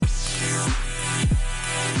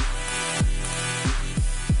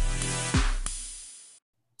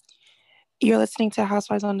You're listening to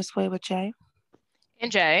Housewives on Display with Jay.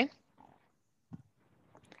 And Jay.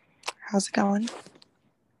 How's it going?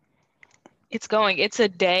 It's going. It's a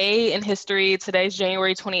day in history. Today's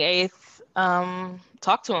January 28th.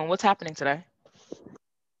 Talk to him. What's happening today?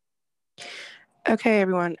 Okay,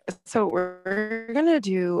 everyone. So we're going to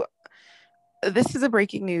do... This is a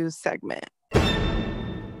breaking news segment.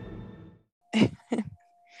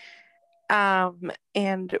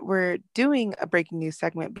 And we're doing a breaking news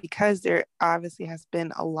segment because there obviously has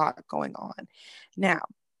been a lot going on. Now,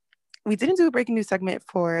 we didn't do a breaking news segment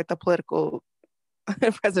for the political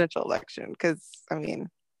presidential election because, I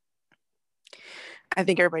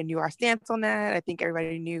think everybody knew our stance on that. I think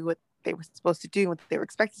everybody knew what they were supposed to do, what they were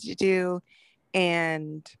expected to do,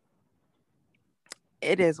 and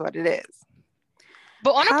it is what it is.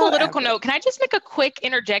 But on a political note, can I just make a quick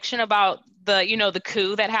interjection about the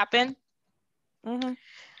coup that happened? Mm-hmm.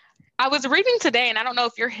 I was reading today, and I don't know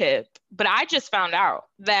if you're hip, but I just found out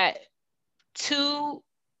that 2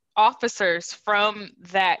 officers from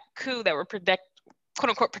that coup that were quote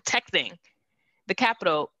unquote protecting the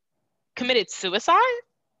Capitol committed suicide.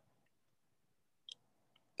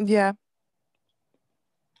 Yeah.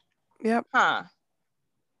 Yep. Huh.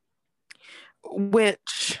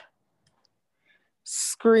 Which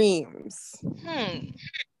screams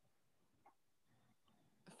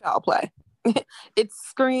foul play. It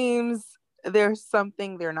screams there's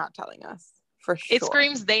something they're not telling us, for sure. It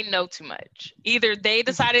screams they know too much. Either they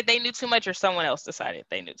decided they knew too much or someone else decided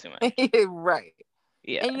they knew too much. Right.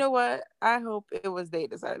 Yeah. And you know what? I hope it was they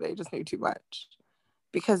decided they just knew too much.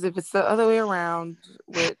 Because if it's the other way around,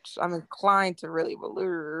 which I'm inclined to really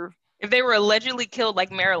believe. If they were allegedly killed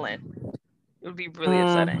like Marilyn, it would be really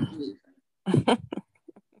upsetting.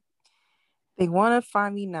 They want to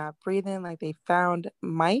find me not breathing like they found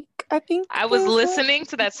Mike, I think. I was listening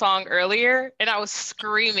to that song earlier and I was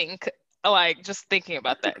screaming, like, just thinking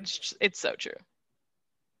about that. It's so true.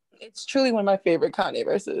 It's truly one of my favorite Kanye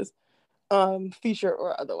verses, feature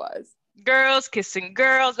or otherwise. Girls kissing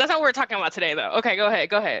girls. That's not what we're talking about today, though. Okay, go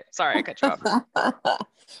ahead. Sorry, I cut you off.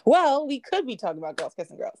 Well, we could be talking about girls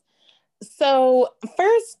kissing girls. So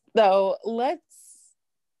first, though,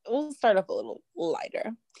 we'll start off a little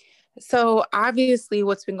lighter. So obviously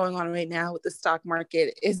what's been going on right now with the stock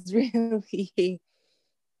market is really,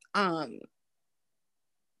 I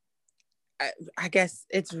guess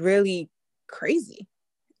it's really crazy.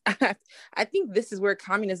 I think this is where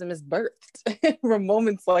communism is birthed from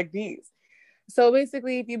moments like these. So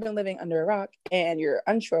basically, if you've been living under a rock and you're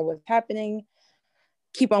unsure what's happening,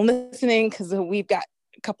 keep on listening because we've got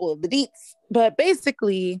a couple of the deets. But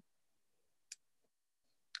basically,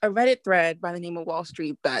 a Reddit thread by the name of Wall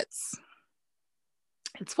Street Bets.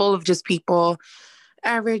 It's full of just people,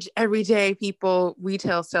 average, everyday people,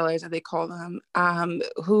 retail sellers, as they call them,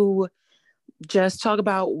 who just talk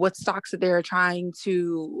about what stocks that they're trying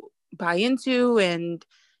to buy into and,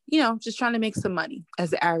 just trying to make some money as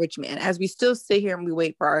the average man, as we still sit here and we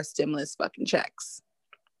wait for our stimulus fucking checks.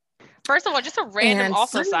 First of all, just a random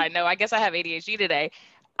side note, I guess I have ADHD today.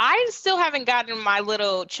 I still haven't gotten my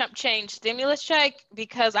little chump change stimulus check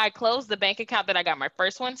because I closed the bank account that I got my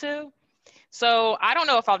first one to. So I don't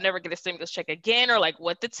know if I'll never get a stimulus check again or like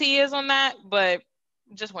what the tea is on that, but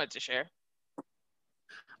just wanted to share.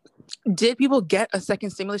 Did people get a second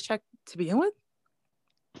stimulus check to begin with?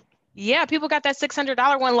 Yeah, people got that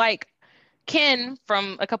 $600 one. Like Ken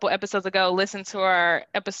from a couple episodes ago, listen to our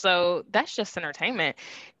episode, That's Just Entertainment,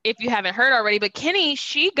 if you haven't heard already. But Kenny,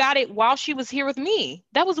 she got it while she was here with me.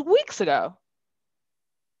 That was weeks ago.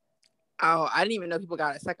 Oh, I didn't even know people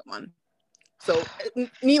got a second one. So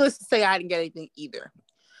needless to say, I didn't get anything either.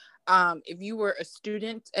 If you were a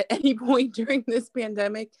student at any point during this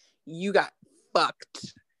pandemic, you got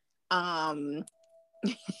fucked. Not in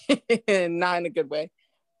a good way,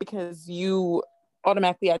 because you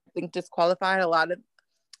automatically, I think, disqualified a lot of,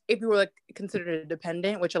 if you were like considered a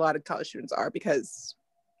dependent, which a lot of college students are, because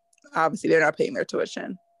obviously they're not paying their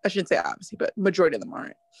tuition. I shouldn't say obviously, but majority of them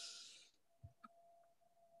aren't.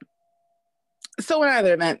 So in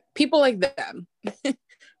either event, people like them who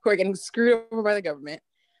are getting screwed over by the government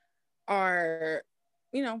are,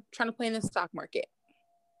 trying to play in the stock market,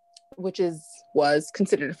 which was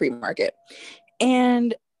considered a free market.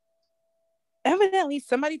 And evidently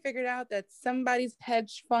somebody figured out that somebody's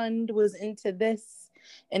hedge fund was into this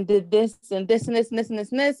and did this and this and this and this and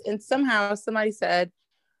this and this. And somehow somebody said,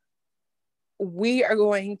 we are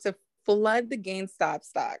going to flood the GameStop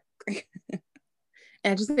stock. And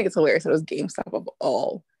I just think it's hilarious. It was GameStop of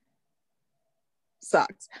all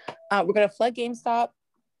stocks. We're going to flood GameStop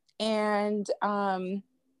and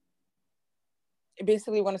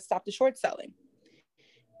basically want to stop the short selling.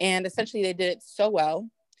 And essentially they did it so well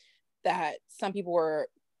that some people were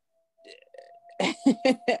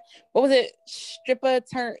what was it? Stripper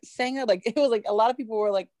turn singer? Like it was like a lot of people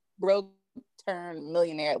were like broke turn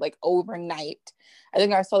millionaire like overnight. I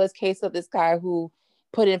think I saw this case of this guy who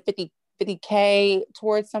put in 50K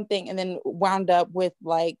towards something and then wound up with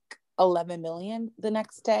like 11 million the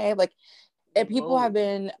next day. Like, and people have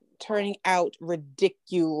been turning out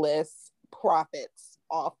ridiculous profits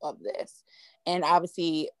off of this. And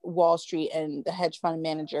obviously Wall Street and the hedge fund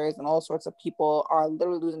managers and all sorts of people are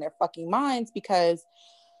literally losing their fucking minds, because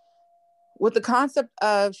with the concept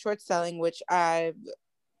of short selling, which I've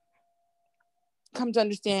come to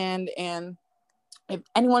understand, and if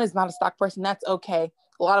anyone is not a stock person, that's okay.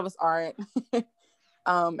 A lot of us aren't.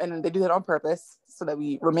 And they do that on purpose so that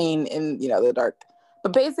we remain in, the dark.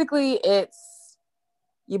 But basically it's,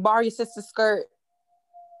 you borrow your sister's skirt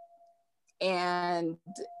and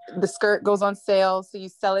the skirt goes on sale, so you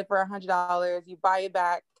sell it for $100, you buy it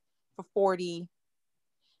back for 40,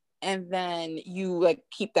 and then you like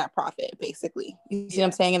keep that profit, basically. You see what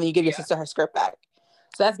I'm saying? And then you give your sister her skirt back.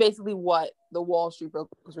 So that's basically what the Wall Street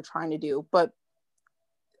brokers were trying to do. But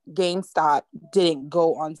GameStop didn't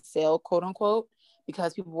go on sale, quote unquote,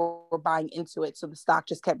 because people were buying into it, so the stock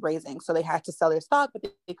just kept raising. So they had to sell their stock, but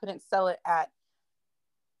they couldn't sell it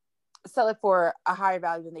for a higher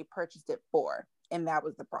value than they purchased it for. And that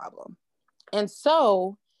was the problem. And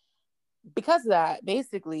so because of that,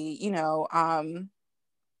 basically,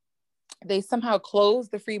 they somehow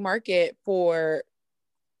closed the free market for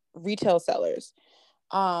retail sellers.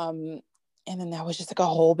 And then that was just like a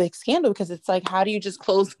whole big scandal, because it's like, how do you just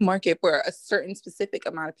close the market for a certain specific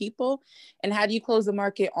amount of people? And how do you close the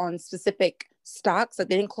market on specific stocks? Like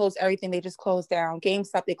they didn't close everything. They just closed down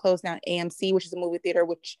GameStop. They closed down AMC, which is a movie theater,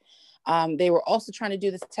 which they were also trying to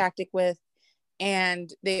do this tactic with.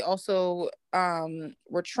 And they also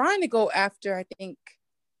were trying to go after, I don't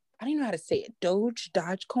even know how to say it,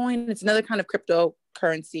 Dogecoin. It's another kind of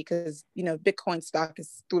cryptocurrency, because, Bitcoin stock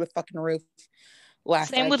is through the fucking roof.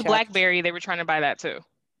 Same with BlackBerry. They were trying to buy that too.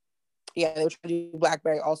 Yeah, they were trying to do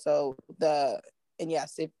BlackBerry also. And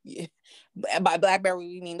yes, if by BlackBerry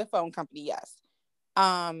we mean the phone company, yes.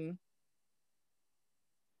 And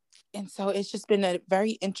so it's just been a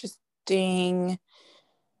very interesting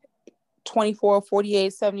 24,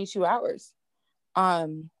 48, 72 hours.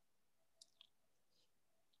 And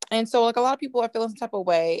so like a lot of people are feeling some type of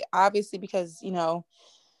way, obviously, because,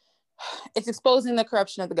 it's exposing the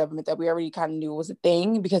corruption of the government that we already kind of knew was a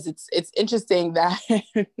thing. Because it's interesting that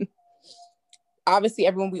obviously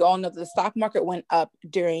we all know that the stock market went up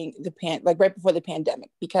during right before the pandemic,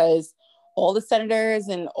 because all the senators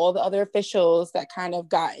and all the other officials that kind of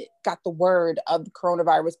got the word of the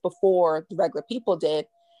coronavirus before the regular people did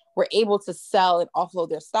were able to sell and offload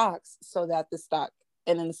their stocks, so that the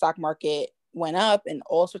stock market went up and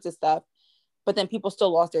all sorts of stuff. But then people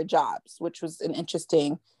still lost their jobs, which was an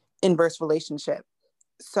interesting inverse relationship.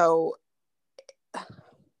 So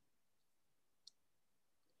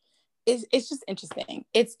it's just interesting.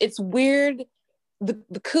 It's weird.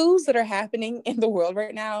 The coups that are happening in the world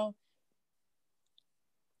right now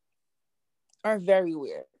are very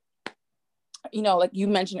weird. Like you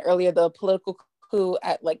mentioned earlier, the political coup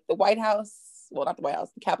at like the White House. Well, not the White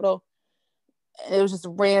House, the Capitol. It was just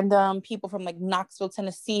random people from like Knoxville,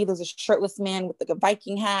 Tennessee. There's a shirtless man with like a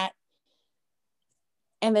Viking hat.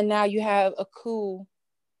 And then now you have a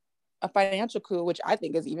financial coup, which I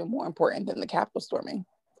think is even more important than the Capitol storming.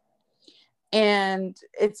 And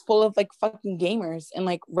it's full of like fucking gamers and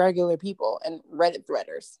like regular people and Reddit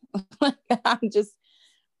threaders. I'm just,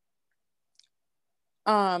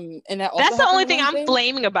 and that's the only thing I'm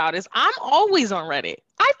blaming about is I'm always on Reddit.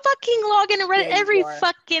 I fucking log into Reddit every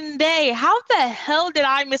fucking day. How the hell did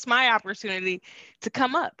I miss my opportunity to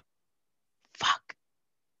come up? Fuck.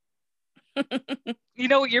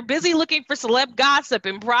 You're busy looking for celeb gossip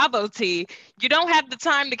and Bravo tea. You don't have the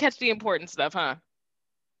time to catch the important stuff, huh?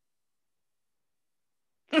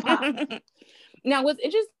 Now, what's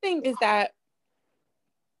interesting is that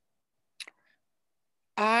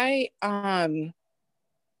I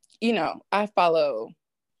follow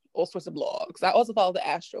all sorts of blogs. I also follow the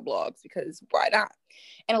Astro blogs, because why not?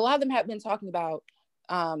 And a lot of them have been talking about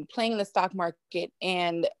playing in the stock market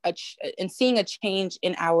and seeing a change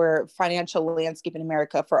in our financial landscape in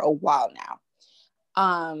America for a while now.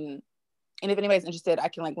 And if anybody's interested, I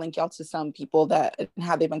can like link y'all to some people that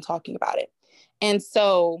how they've been talking about it. And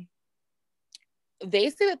so they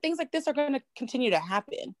say that things like this are going to continue to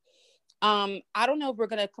happen. I don't know if we're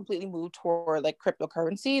going to completely move toward like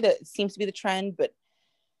cryptocurrency. That seems to be the trend, but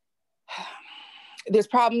there's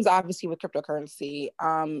problems obviously with cryptocurrency.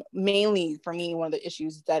 Mainly for me, one of the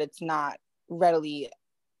issues is that it's not readily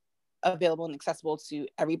available and accessible to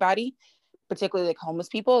everybody, particularly like homeless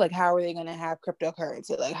people. Like, how are they going to have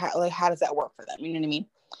cryptocurrency? Like how does that work for them? You know what I mean?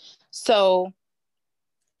 So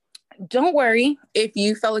don't worry if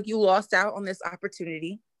you felt like you lost out on this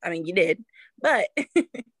opportunity. I mean, you did, but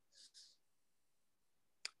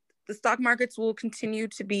the stock markets will continue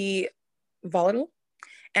to be volatile.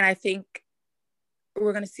 And I think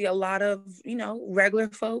we're going to see a lot of, regular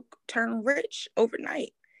folk turn rich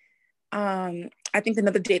overnight. I think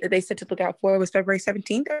another date that they said to look out for was February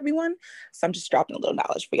 17th, everyone. So I'm just dropping a little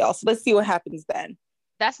knowledge for y'all. So let's see what happens then.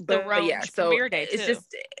 That's the Rome premiere day too.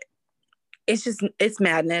 It's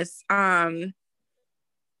madness.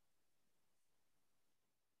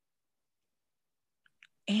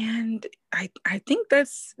 And I think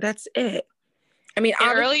that's it. I mean,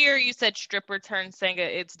 earlier you said stripper turned singer.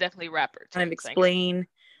 It's definitely rapper. And explain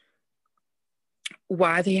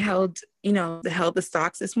why they held the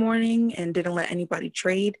stocks this morning and didn't let anybody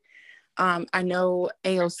trade. I know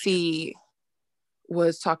AOC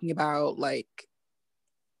was talking about like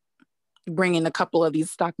bringing a couple of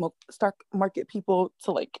these stock market people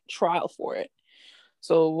to like trial for it.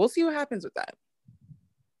 So we'll see what happens with that.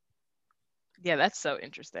 Yeah, that's so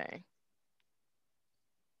interesting.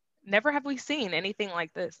 Never have we seen anything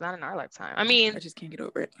like this, not in our lifetime. I mean, I just can't get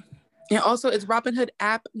over it. And also, it's Robinhood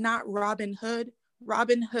app, not Robin Hood.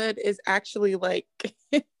 Robinhood is actually like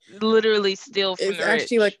literally steal from the rich.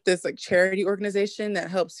 Actually like this like charity organization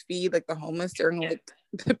that helps feed like the homeless during like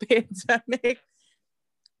the pandemic.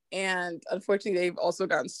 And unfortunately, they've also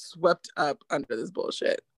gotten swept up under this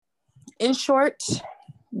bullshit. In short,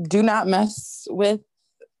 do not mess with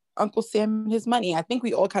Uncle Sam and his money. I think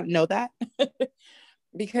we all kind of know that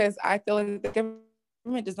because I feel like the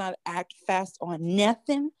government does not act fast on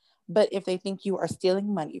nothing, but if they think you are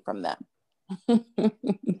stealing money from them.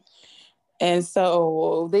 And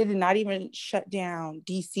so they did not even shut down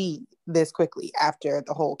DC this quickly after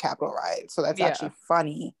the whole Capitol riot. So that's actually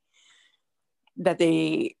funny that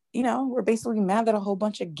they, were basically mad that a whole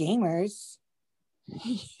bunch of gamers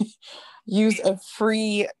use a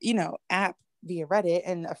free, app via Reddit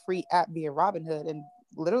and a free app via Robinhood and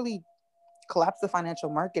literally collapse the financial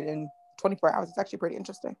market in 24 hours. It's actually pretty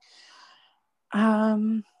interesting. But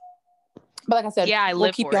like I said,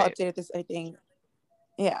 we'll keep y'all updated if there's anything.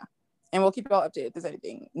 Yeah. And we'll keep y'all updated if there's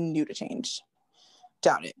anything new to change.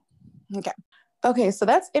 Doubt it. Okay, so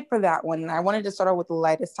that's it for that one. And I wanted to start out with the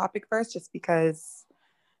lightest topic first, just because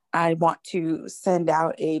I want to send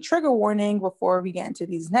out a trigger warning before we get into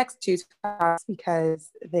these next two topics,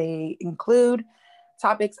 because they include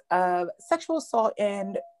topics of sexual assault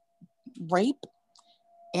and rape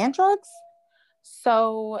and drugs.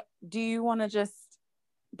 So do you want to just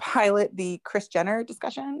pilot the Kris Jenner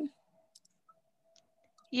discussion?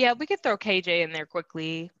 Yeah, we could throw KJ in there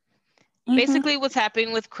quickly. Mm-hmm. Basically, what's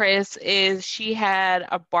happening with Kris is she had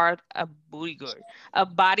a bodyguard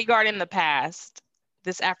in the past,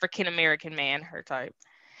 this African-American man, her type.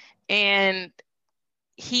 And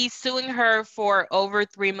he's suing her for over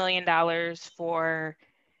 $3 million for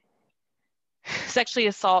sexually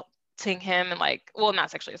assaulting him and not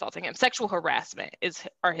sexually assaulting him, sexual harassment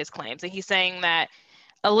are his claims. And he's saying that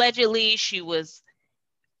allegedly she was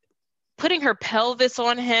putting her pelvis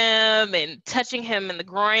on him and touching him in the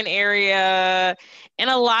groin area and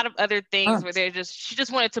a lot of other things where she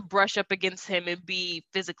just wanted to brush up against him and be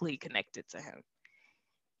physically connected to him.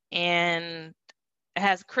 And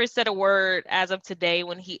has Kris said a word as of today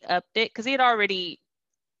when he upped it? Because he had already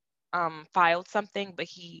filed something, but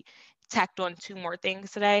he tacked on 2 more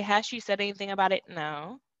things today. Has she said anything about it?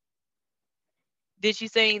 No. Did she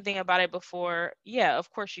say anything about it before? Yeah,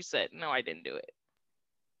 of course she said, no, I didn't do it.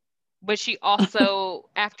 But she also,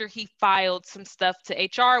 after he filed some stuff to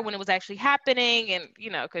HR when it was actually happening, and,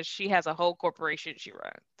 because she has a whole corporation she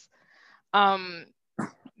runs.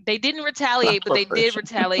 They didn't retaliate, but they did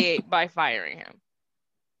retaliate by firing him.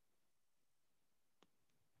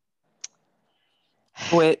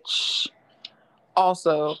 Which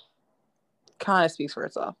also kind of speaks for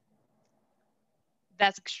itself.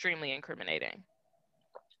 That's extremely incriminating.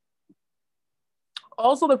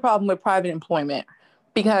 Also, the problem with private employment,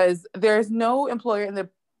 because there's no employer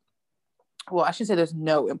I shouldn't say there's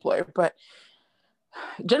no employer, but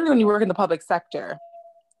generally when you work in the public sector,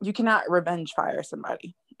 you cannot revenge fire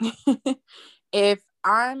somebody. If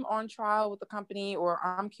I'm on trial with the company or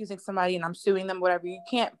I'm accusing somebody and I'm suing them, whatever, you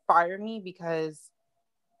can't fire me because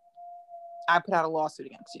I put out a lawsuit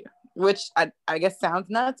against you, which I guess sounds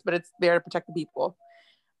nuts, but it's there to protect the people.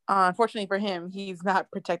 Unfortunately for him, he's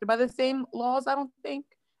not protected by the same laws, I don't think.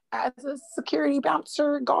 as a security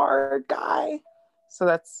bouncer guard guy. So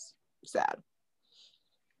that's sad.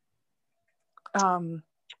 And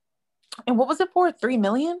what was it for? 3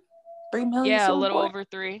 million? 3 million? Yeah, a little over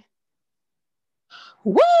 3.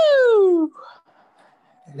 Woo!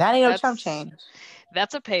 That ain't no chump change.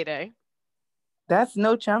 That's a payday. That's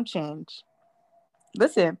no chump change.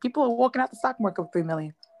 Listen, people are walking out the stock market with 3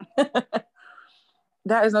 million.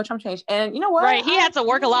 That is no chump change. And you know what? Right. He had to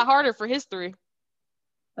work a lot harder for his 3.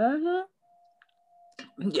 Yeah,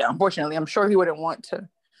 unfortunately, I'm sure he wouldn't want to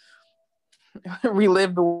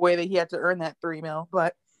relive the way that he had to earn that 3 mil.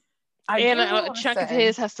 But a chunk of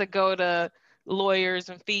his has to go to lawyers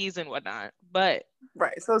and fees and whatnot. But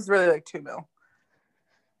right, so it's really like 2 mil.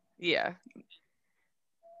 Yeah.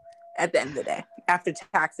 At the end of the day, after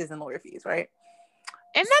taxes and lawyer fees, right?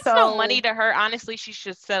 And that's no money to her. Honestly, she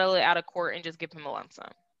should settle it out of court and just give him a lump sum.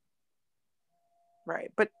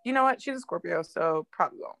 Right. But you know what? She's a Scorpio, so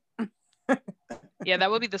probably won't. Yeah,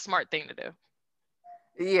 that would be the smart thing to do.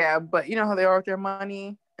 Yeah, but you know how they are with their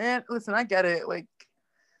money. And listen, I get it. Like,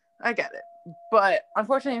 I get it. But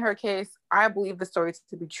unfortunately, in her case, I believe the story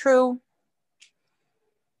to be true.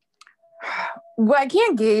 What I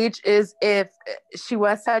can't gauge is if she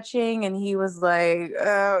was touching and he was like,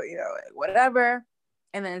 oh, you know, whatever.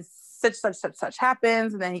 And then such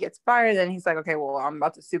happens. And then he gets fired. And he's like, okay, well, I'm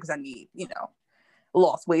about to sue because I need, you know,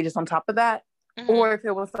 lost wages on top of that. Mm-hmm. Or if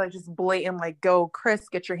it was like just blatant, like, go, Chris,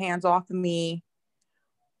 get your hands off of me.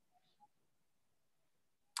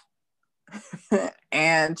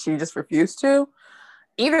 And she just refused to.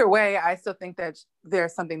 Either way, I still think that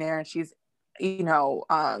there's something there and she's, you know,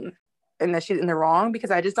 and that she's in the wrong,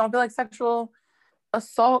 because I just don't feel like sexual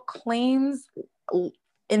assault claims,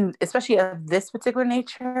 especially of this particular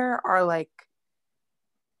nature, are like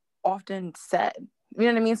often said. You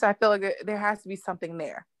know what I mean? So I feel like there has to be something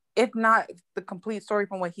there. If not the complete story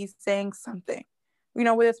from what he's saying, something. You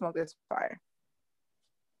know, with the smoke, there's fire.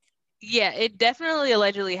 Yeah, it definitely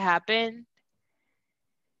allegedly happened.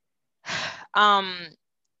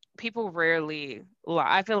 People rarely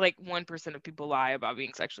lie. I feel like 1% of people lie about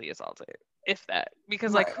being sexually assaulted, if that.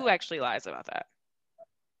 Because like, who actually lies about that?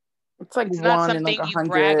 It's like it's one not something in like you 100.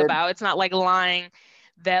 brag about. It's not like lying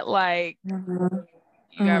that like you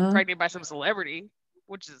got pregnant by some celebrity,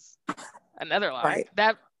 which is another lie. Right.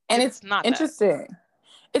 That and it's not interesting.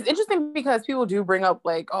 It's interesting because people do bring up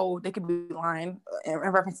like, oh, they could be lying in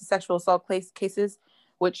reference to sexual assault cases,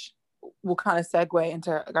 which will kind of segue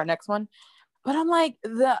into our next one. But I'm like,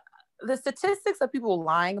 the statistics of people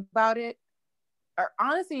lying about it are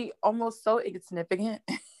honestly almost so insignificant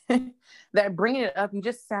that bringing it up, you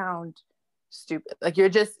just sound stupid. Like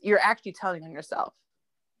you're actually telling on yourself.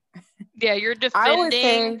 Yeah, you're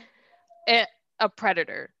defending a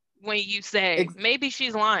predator when you say maybe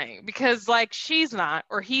she's lying, because like she's not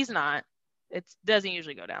or he's not. It doesn't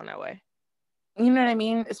usually go down that way. You know what I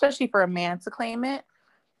mean? Especially for a man to claim it.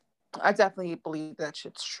 I definitely believe that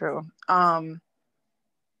shit's true. And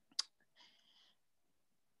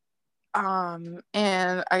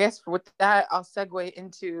I guess with that, I'll segue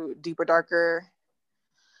into deeper, darker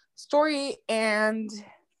story, and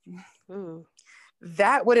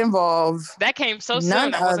that would involve. That came so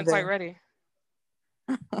soon. I wasn't quite ready.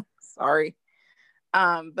 Sorry.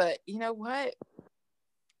 But you know what?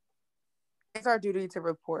 It's our duty to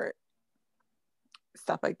report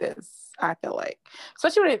stuff like this, I feel like,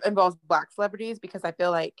 especially when it involves Black celebrities, because I feel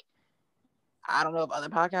like, I don't know if other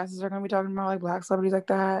podcasters are going to be talking about like Black celebrities like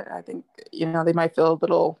that. I think, you know, they might feel a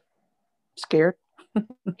little scared.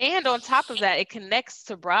 And on top of that, it connects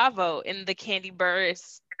to Bravo in the Kandi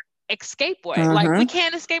Burruss escape way. Like, we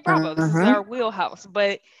can't escape Bravo. This is our wheelhouse.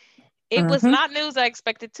 But it was not news I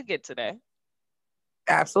expected to get today.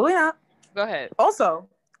 Absolutely not. Go ahead. Also,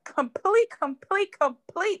 complete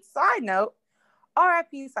side note,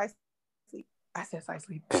 R.I.P. Cy Sleep. I said Cy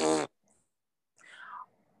Sleep.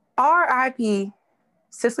 R.I.P.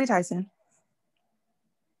 Cicely Tyson.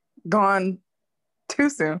 Gone too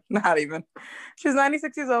soon. Not even. She's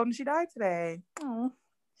 96 years old and she died today. Aww.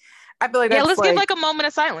 I feel like that's let's give like a moment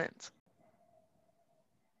of silence.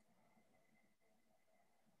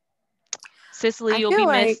 Cicely, you'll be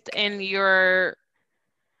missed, and your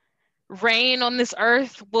reign on this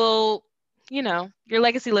earth will, you know, your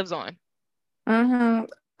legacy lives on.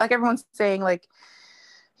 Like everyone's saying, like,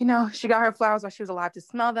 you know, she got her flowers while she was alive to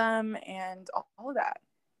smell them, and all of that.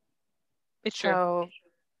 It's true. So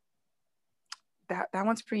that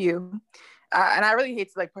one's for you. And I really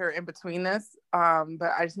hate to like put her in between this,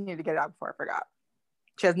 but I just needed to get it out before I forgot.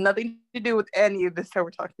 She has nothing to do with any of this that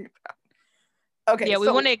we're talking about. Okay. Yeah, we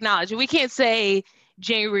want to acknowledge it. We can't say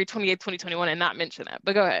January 28th, 2021 and not mention that,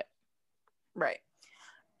 but go ahead. Right.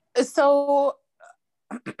 So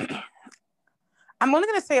I'm only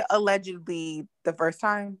going to say allegedly the first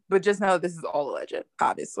time, but just know this is all alleged.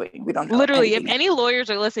 Obviously, we don't know Literally, if anything any lawyers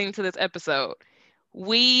are listening to this episode,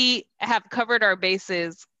 we have covered our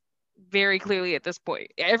bases very clearly at this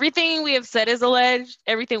point. Everything we have said is alleged.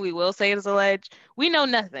 Everything we will say is alleged. We know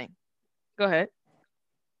nothing. Go ahead.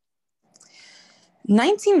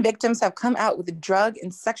 19 victims have come out with drug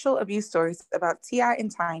and sexual abuse stories about T.I.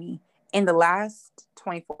 and Tiny in the last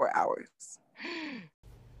 24 hours.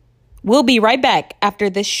 We'll be right back after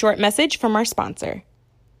this short message from our sponsor.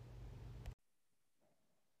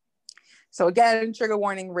 So again, trigger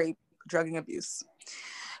warning, rape, drug and abuse.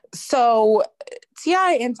 So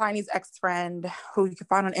T.I. and Tiny's ex-friend, who you can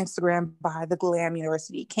find on Instagram by The Glam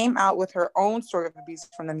University, came out with her own story of abuse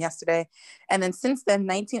from them yesterday. And then since then,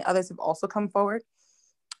 19 others have also come forward.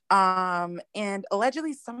 And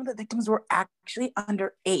allegedly, some of the victims were actually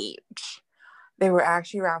underage. They were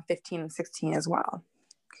actually around 15 and 16 as well.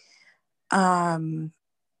 And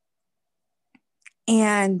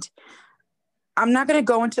I'm not going to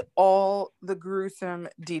go into all the gruesome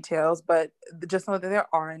details, but just know that there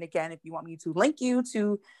are. And again, if you want me to link you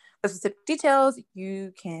to the specific details,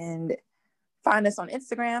 you can find us on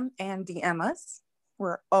Instagram and DM us.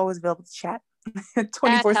 We're always available to chat.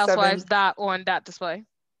 24/7. At housewives.on.display.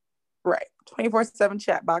 Right. 24/7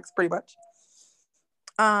 chat box, pretty much.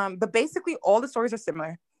 But basically, all the stories are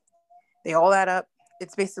similar. They all add up.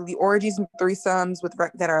 It's basically orgies and threesomes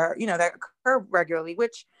that are, that occur regularly,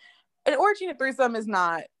 which an orgy and a threesome is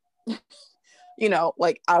not,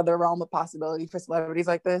 like out of the realm of possibility for celebrities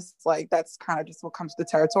like this. Like, that's kind of just what comes to the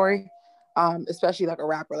territory, especially like a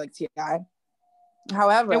rapper like T.I.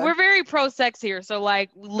 However, and we're very pro-sex here. So, like,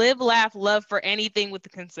 live, laugh, love for anything with the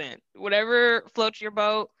consent. Whatever floats your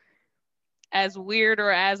boat, as weird or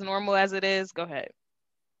as normal as it is, go ahead.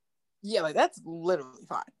 Yeah, like, that's literally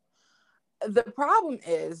fine. The problem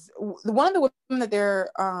is, one of the women that they're,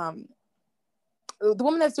 the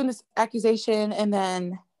woman that's doing this accusation, and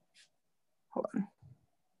then, hold on.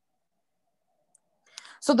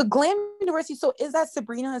 So the Glam University, so is that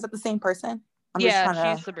Sabrina? Is that the same person? She's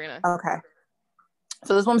Sabrina. Okay.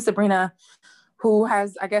 So this woman, Sabrina, who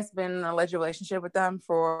has, I guess, been in an alleged relationship with them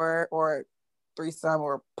or threesome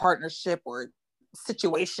or partnership or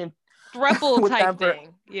situation. Throuple type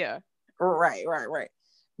thing. Yeah. Right.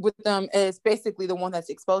 With them is basically the one that's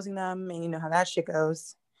exposing them, and you know how that shit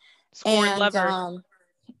goes. Scorned lover.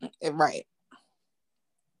 Right.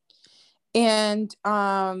 And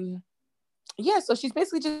yeah, so she's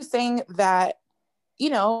basically just saying that,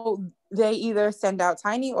 they either send out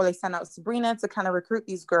Tiny or they send out Sabrina to kind of recruit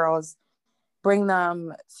these girls, bring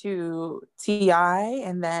them to T.I.,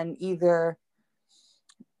 and then give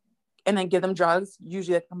them drugs,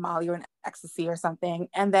 usually like a Molly or an ecstasy or something.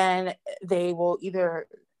 And then they will either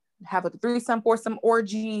have like a threesome, foursome,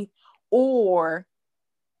 orgy, or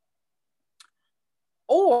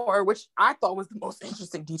which I thought was the most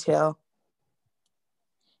interesting detail,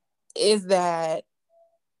 is that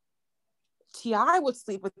T.I. would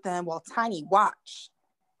sleep with them while Tiny watched.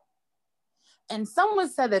 And someone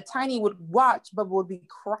said that Tiny would watch but would be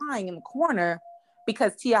crying in the corner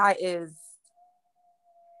because T.I. is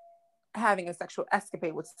having a sexual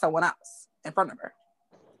escapade with someone else in front of her.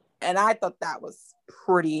 And I thought that was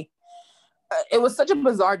pretty, it was such a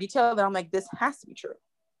bizarre detail that I'm like, this has to be true.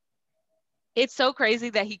 It's so crazy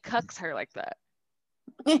that he cucks her like that.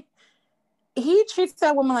 He treats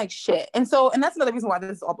that woman like shit. And that's another reason why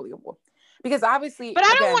this is all believable. Because obviously, but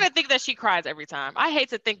I don't want to think that she cries every time. I hate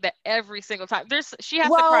to think that every single time she has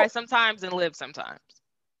to cry sometimes and live sometimes.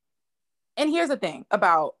 And here's the thing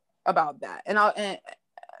about that. And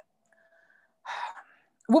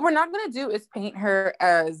what we're not going to do is paint her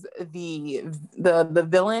as the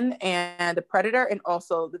villain and the predator and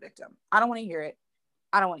also the victim. I don't want to hear it.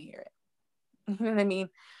 You know what I mean?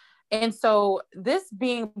 And so this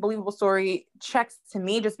being a believable story checks to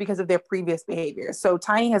me just because of their previous behavior. So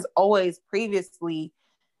Tiny has always previously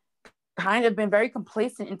kind of been very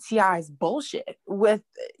complacent in T.I.'s bullshit with,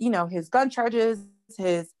 his gun charges,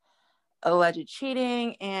 his alleged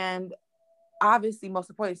cheating, and obviously most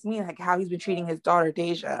importantly to me, like how he's been treating his daughter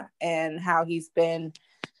Deja and how he's been,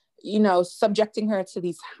 subjecting her to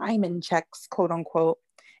these hymen checks, quote unquote.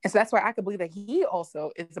 And so that's why I could believe that he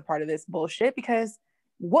also is a part of this bullshit, because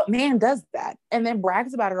what man does that and then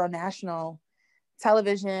brags about it on national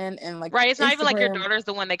television and like right? It's Instagram. Not even like your daughter's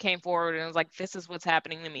the one that came forward and was like, this is what's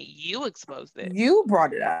happening to me. You exposed it. You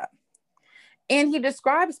brought it up. And he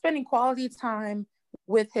described spending quality time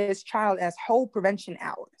with his child as whole prevention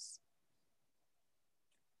hours.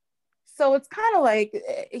 So it's kind of like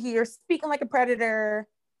you're speaking like a predator,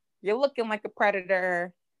 you're looking like a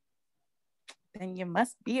predator, then you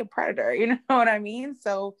must be a predator. You know what I mean?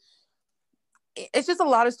 So it's just a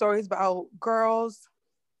lot of stories about girls.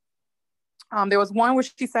 There was one where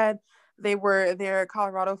she said they were there in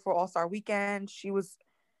Colorado for All-Star Weekend. She was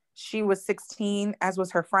 16, as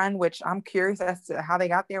was her friend, which I'm curious as to how they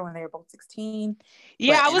got there when they were both 16.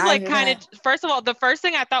 Yeah, I was like kind of, first of all, the first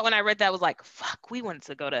thing I thought when I read that was like, fuck, we wanted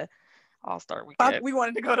to go to All-Star Weekend. Fuck, we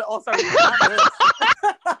wanted to go to All-Star Weekend.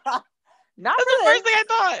 That's the first thing I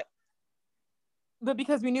thought. But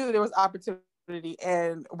because we knew there was opportunity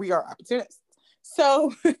and we are opportunists.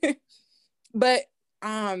 So, but,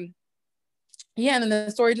 yeah, and then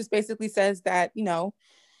the story just basically says that, you know,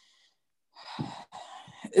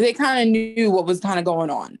 they kind of knew what was kind of going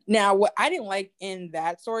on. Now, what I didn't like in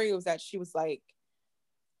that story was that she was like,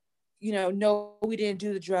 you know, no, we didn't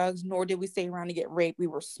do the drugs, nor did we stay around to get raped. We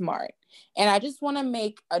were smart. And I just want to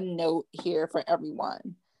make a note here for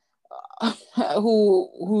everyone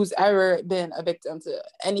who's ever been a victim to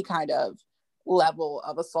any kind of level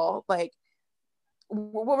of assault. Like,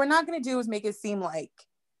 what we're not going to do is make it seem like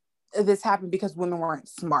this happened because women weren't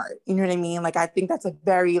smart. You know what I mean? Like, I think that's a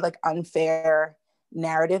very like unfair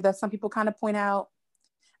narrative that some people kind of point out.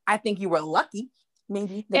 I think you were lucky,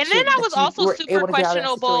 maybe. And then I was also super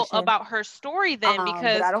questionable about her story then,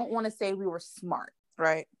 because but I don't want to say we were smart,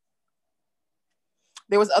 right?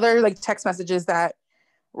 There was other like text messages that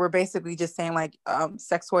were basically just saying like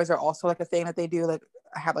sex toys are also like a thing that they do. Like,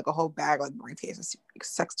 I have like a whole bag like briefcases of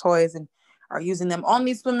sex toys and are using them on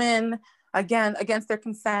these women, again, against their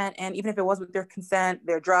consent. And even if it was with their consent,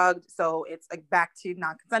 they're drugged, so it's like back to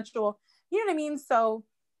non-consensual. You know what I mean? So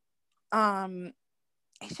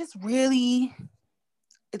it's just really,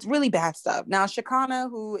 it's really bad stuff. Now, Shekinah,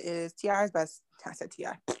 who is Tiny's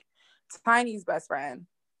best friend,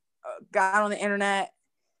 got on the internet,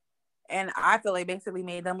 and I feel like basically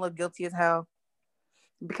made them look guilty as hell,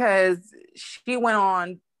 because she went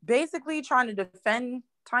on basically trying to defend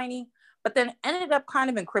Tiny, but then ended up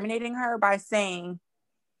kind of incriminating her by saying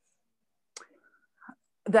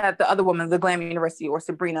that the other woman, the Glam University or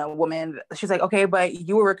Sabrina woman, she's like, okay, but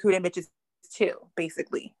you were recruiting bitches too,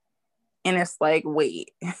 basically. And it's like,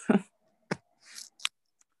 wait,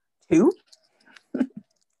 two?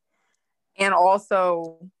 And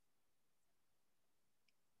also,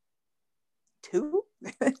 two?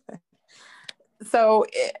 So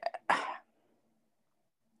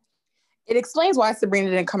it explains why Sabrina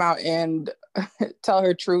didn't come out and tell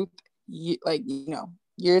her truth, like, you know,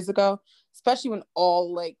 years ago, especially when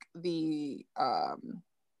all like the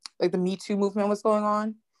Me Too movement was going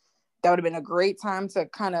on. That would have been a great time to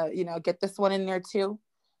kind of, you know, get this one in there too.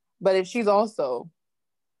 But if she's also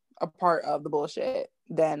a part of the bullshit,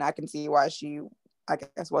 then I can see why she, I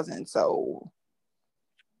guess, wasn't so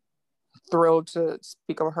thrilled to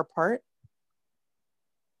speak of her part.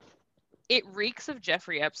 It reeks of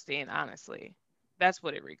Jeffrey Epstein, honestly. That's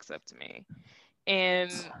what it reeks of to me. And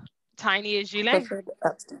Tiny is Gillet.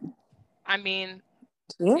 I mean,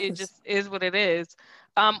 it just is what it is.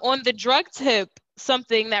 On the drug tip,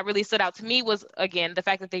 something that really stood out to me was, again, the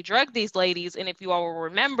fact that they drugged these ladies. And if you all will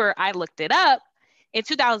remember, I looked it up. In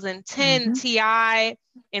 2010, T.I.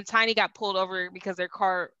 and Tiny got pulled over because their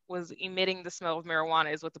car was emitting the smell of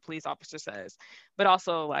marijuana, is what the police officer says. But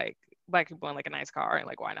also, like, black people in like a nice car, and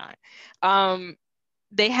like, why not?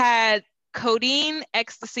 They had codeine,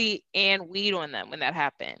 ecstasy, and weed on them when that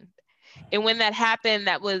happened. And when that happened,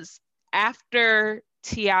 that was after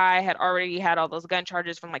T.I. had already had all those gun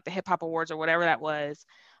charges from like the Hip Hop Awards or whatever that was.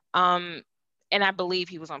 And I believe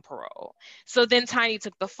he was on parole. So then Tiny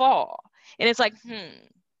took the fall. And it's like,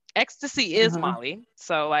 ecstasy is Molly.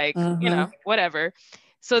 So like, you know, whatever.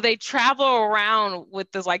 So they travel around with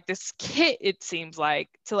this kit, it seems like,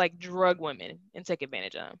 to like drug women and take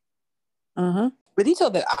advantage of them. The detail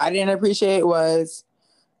that I didn't appreciate was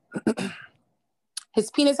his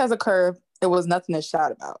penis has a curve. It was nothing to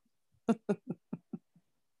shout about. I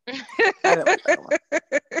didn't like that one.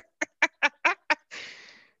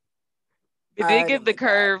 They did give the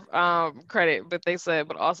curve credit, but they said,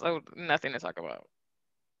 but also nothing to talk about.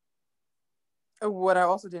 What I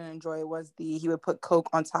also didn't enjoy was he would put coke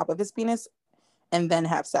on top of his penis and then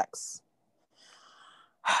have sex.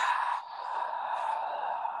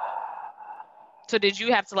 So did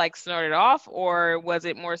you have to like snort it off, or was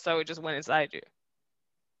it more so it just went inside you?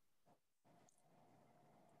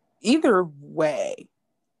 Either way,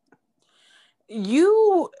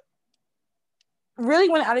 you really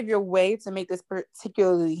went out of your way to make this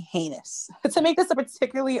particularly heinous, to make this a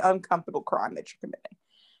particularly uncomfortable crime that you're committing.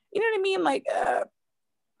 You know what I mean? Like,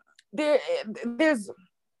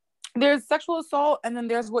 there's sexual assault, and then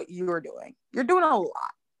there's what you're doing. You're doing a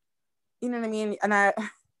lot. You know what I mean? And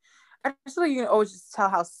I just feel like you can always just tell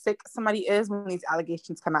how sick somebody is when these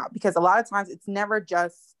allegations come out, because a lot of times it's never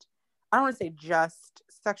just, I don't want to say just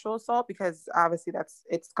sexual assault, because obviously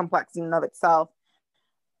it's complex in and of itself,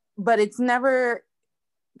 but it's never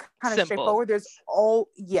kind of straightforward. It's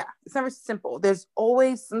never simple. There's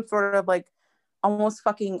always some sort of like almost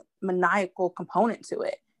fucking maniacal component to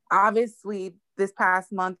it. Obviously, this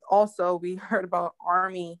past month also we heard about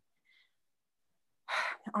Armie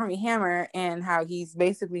Hammer and how he's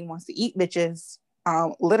basically wants to eat bitches,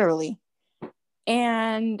 literally.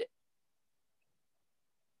 And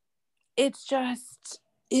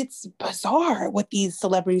it's bizarre what these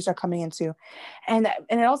celebrities are coming into. And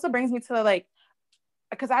it also brings me to like,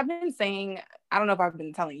 because I've been saying, I don't know if I've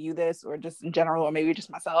been telling you this or just in general, or maybe just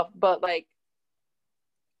myself, but like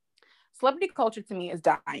celebrity culture to me is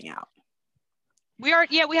dying out. We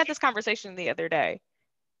had this conversation the other day.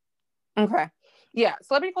 Okay. Yeah,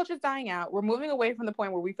 celebrity culture is dying out. We're moving away from the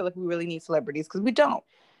point where we feel like we really need celebrities, because we don't.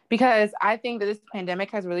 Because I think that this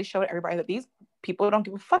pandemic has really showed everybody that these people don't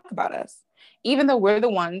give a fuck about us, even though we're the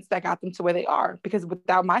ones that got them to where they are. Because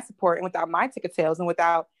without my support and without my ticket sales and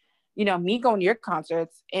without, me going to your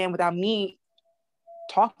concerts and without me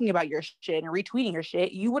talking about your shit and retweeting your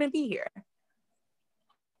shit, you wouldn't be here.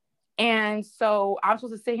 And so I'm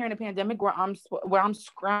supposed to sit here in a pandemic where I'm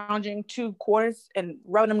scrounging 2 quarters and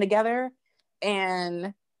rubbing them together,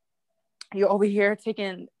 and you're over here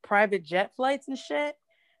taking private jet flights and shit.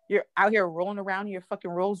 You're out here rolling around in your fucking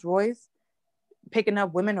Rolls Royce, picking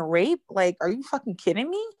up women to rape. Like, are you fucking kidding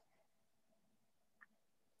me?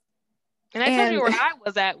 And I told you where I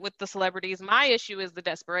was at with the celebrities. My issue is the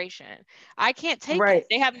desperation. I can't take it.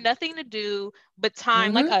 They have nothing to do but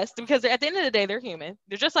time, like us, because at the end of the day, they're human.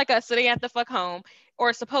 They're just like us, sitting at the fuck home,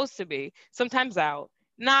 or supposed to be, sometimes out,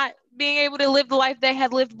 not being able to live the life they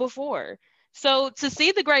had lived before. So to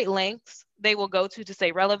see the great lengths they will go to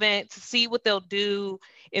stay relevant, to see what they'll do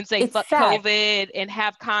and say fuck COVID and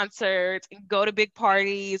have concerts and go to big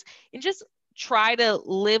parties and just try to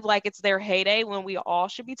live like it's their heyday when we all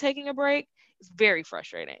should be taking a break, it's very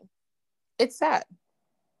frustrating. It's sad.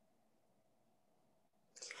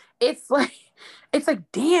 It's like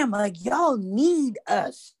damn, like y'all need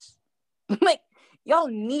us. Like y'all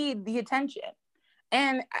need the attention.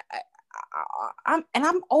 And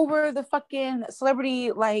I'm over the fucking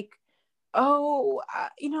celebrity, like, oh,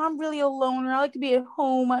 I'm really a loner. I like to be at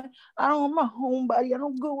home. I'm a homebody. I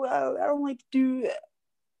don't go out. I don't like to do that.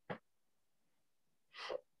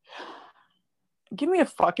 Give me a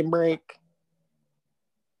fucking break.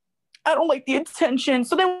 I don't like the attention.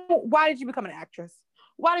 So then why did you become an actress?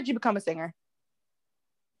 Why did you become a singer?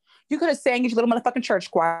 You could have sang your little motherfucking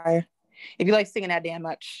church choir if you like singing that damn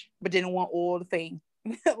much, but didn't want all the fame.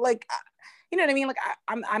 Like, you know what I mean? Like,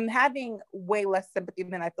 I'm having way less sympathy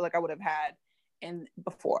than I feel like I would have had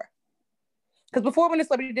before. Because before, when the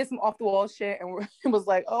celebrity did some off the wall shit and it was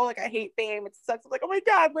like, oh, like I hate fame, it sucks. I'm like, oh my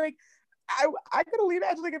god, like I could believe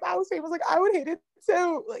actually, like, if I was famous, like I would hate it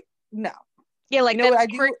too. Like, no. Yeah, like, that's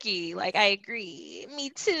quirky. Like, I agree. Me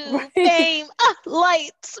too. Right. Fame,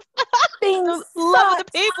 lights, the love of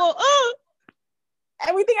the people.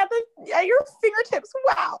 Everything at your fingertips.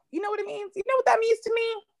 Wow. You know what it means? You know what that means to me?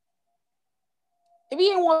 If you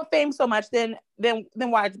didn't want fame so much, then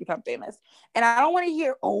why did you become famous? And I don't want to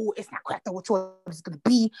hear, oh, it's not cracked up what it's going to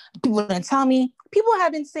be. People are going to tell me. People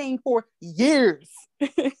have been saying for years.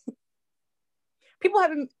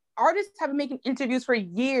 Artists have been making interviews for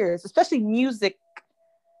years, especially music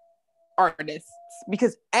artists,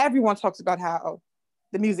 because everyone talks about how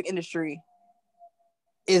the music industry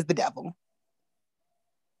is the devil.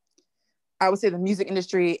 I would say the music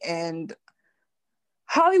industry and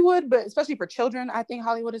Hollywood, but especially for children, I think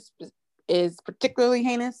Hollywood is particularly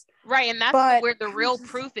heinous. Right, and that's where the real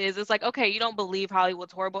proof is. It's like, okay, you don't believe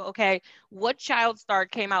Hollywood's horrible. Okay, what child star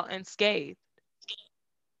came out unscathed?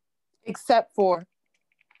 Except for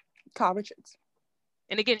Kyle Richards.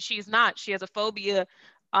 And again, she's not. She has a phobia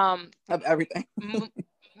of everything.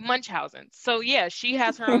 Munchausen. So yeah, she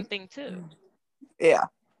has her own thing too. Yeah.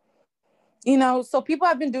 So people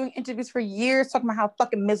have been doing interviews for years talking about how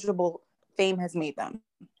fucking miserable fame has made them.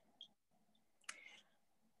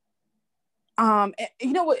 And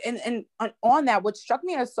on that, what struck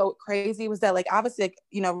me as so crazy was that, like, obviously,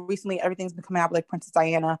 recently everything's been coming out, like Princess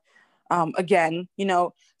Diana. Again,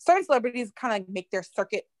 certain celebrities kind of make their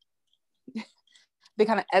circuit. They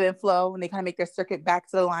kind of ebb and flow, and they kind of make their circuit back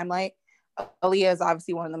to the limelight. Aaliyah is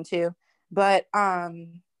obviously one of them too. But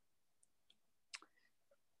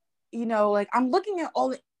like, I'm looking at all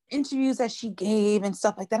the interviews that she gave and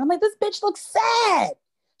stuff like that. I'm like, this bitch looks sad.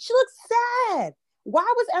 She looks sad. Why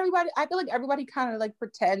was everybody? I feel like everybody kind of like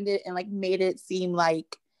pretended and like made it seem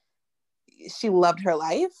like she loved her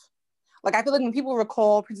life. Like, I feel like when people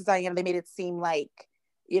recall Princess Diana, they made it seem like,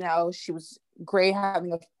 you know, she was great,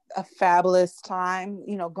 having a fabulous time,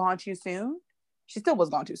 you know, gone too soon. She still was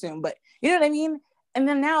gone too soon, but you know what I mean? And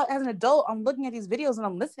then now as an adult, I'm looking at these videos and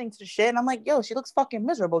I'm listening to the shit and I'm like, yo, she looks fucking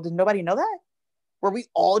miserable. Did nobody know that? Were we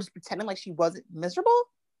all just pretending like she wasn't miserable?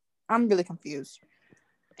 I'm really confused.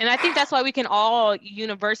 And I think that's why we can all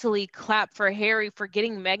universally clap for Harry for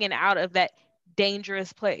getting Meghan out of that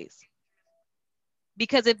dangerous place.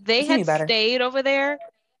 Because if they had stayed over there,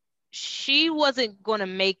 she wasn't going to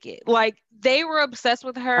make it. Like, they were obsessed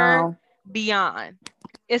with her beyond,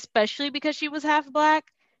 especially because she was half Black.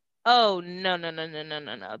 Oh, no.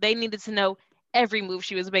 They needed to know every move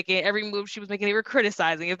she was making, every move she was making. They were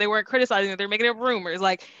criticizing. If they weren't criticizing, they were making up rumors.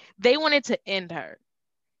 Like, they wanted to end her.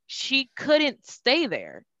 She couldn't stay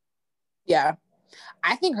there. Yeah.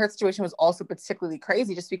 I think her situation was also particularly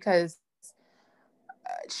crazy just because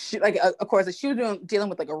she, like, of course, like, she was dealing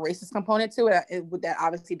with like a racist component to it that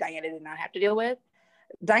obviously Diana did not have to deal with.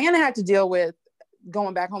 Diana had to deal with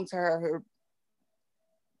going back home to her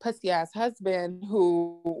pussy ass husband,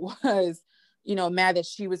 who was, you know, mad that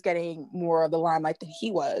she was getting more of the limelight than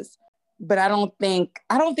he was. But I don't think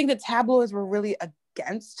the tabloids were really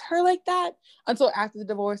against her like that until after the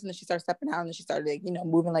divorce, and then she started stepping out and she started, like, you know,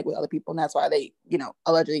 moving like with other people, and that's why they, you know,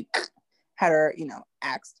 allegedly had her, you know,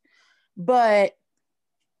 axed. But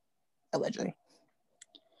allegedly.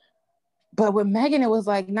 But with Meghan, it was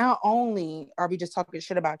like, not only are we just talking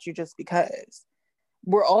shit about you just because,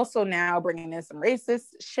 we're also now bringing in some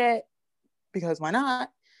racist shit, because why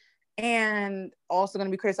not? And also going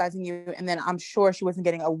to be criticizing you. And then I'm sure she wasn't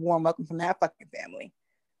getting a warm welcome from that fucking family.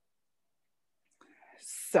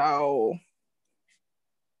 So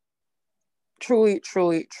truly,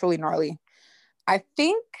 truly, truly gnarly. I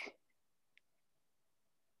think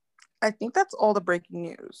that's all the breaking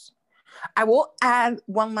news. I will add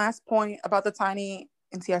one last point about the Tiny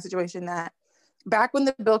and T.I. situation, that back when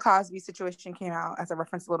the Bill Cosby situation came out, as I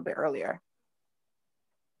referenced a little bit earlier,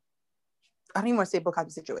 I don't even want to say Bill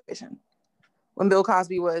Cosby situation. When Bill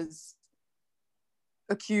Cosby was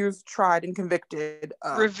accused, tried, and convicted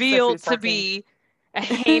of revealed to be a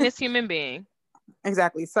heinous human being.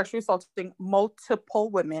 Exactly. Sexually assaulting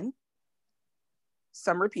multiple women,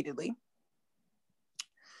 some repeatedly.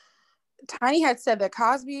 Tiny had said that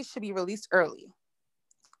Cosby should be released early.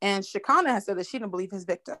 And Shekinah has said that she didn't believe his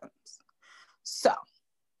victims. So,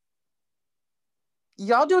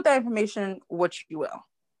 y'all do with that information what you will.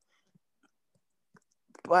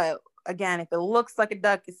 But again, if it looks like a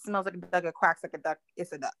duck, it smells like a duck, it quacks like a duck,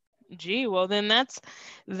 it's a duck. Gee, well then that's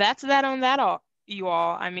that on that, all you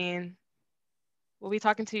all. I mean, we'll be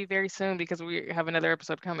talking to you very soon because we have another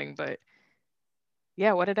episode coming. But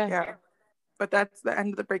yeah, what a day. Yeah. But that's the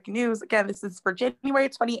end of the breaking news. Again, this is for January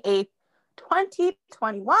 28th,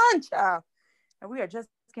 2021, child. And we are just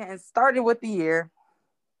getting started with the year.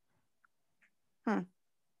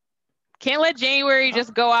 Can't let January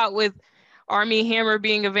just go out with Armie Hammer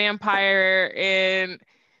being a vampire and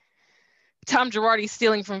Tom Girardi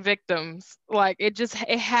stealing from victims. Like, it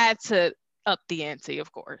had to up the ante,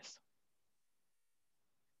 of course.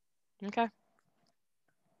 Okay.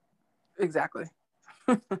 Exactly.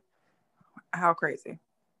 How crazy.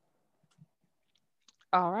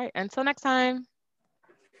 All right. Until next time.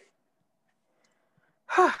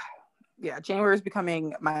 Yeah, January is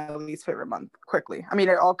becoming my least favorite month quickly. I mean,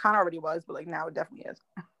 it all kind of already was, but like now it definitely is.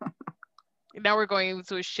 Now we're going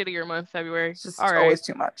into a shittier month, February. It's just always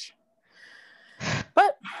too much.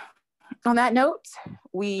 But on that note,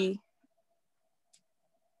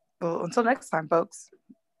 until next time, folks.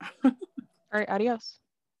 All right, adios.